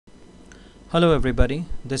Hello everybody,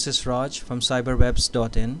 this is Raj from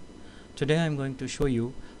cyberwebs.in. Today I'm going to show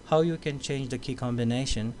you how you can change the key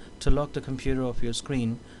combination to lock the computer of your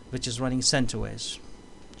screen which is running CentOS.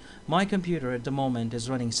 My computer at the moment is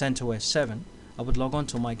running CentOS 7. I would log on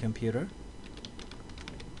to my computer.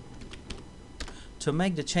 To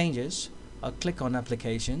make the changes, I'll click on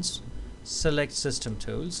Applications, select System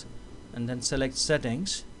Tools, and then select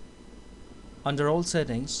Settings. Under All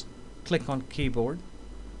Settings, click on Keyboard.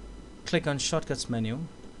 Click on Shortcuts menu,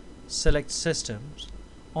 select Systems.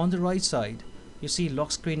 On the right side, you see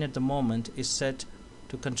lock screen at the moment is set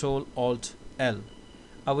to Ctrl-Alt-L.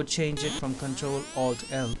 I would change it from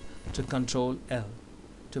Ctrl-Alt-L to Ctrl-L.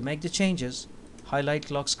 To make the changes,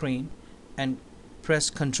 highlight lock screen and press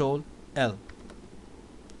Ctrl-L.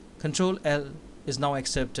 Ctrl-L is now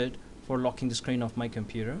accepted for locking the screen of my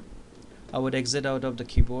computer. I would exit out of the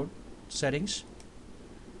keyboard settings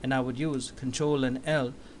and I would use Ctrl and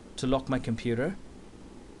L to lock my computer.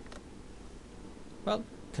 Well,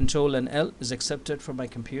 Ctrl and L is accepted for my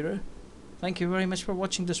computer. Thank you very much for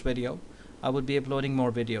watching this video. I will be uploading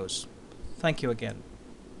more videos. Thank you again.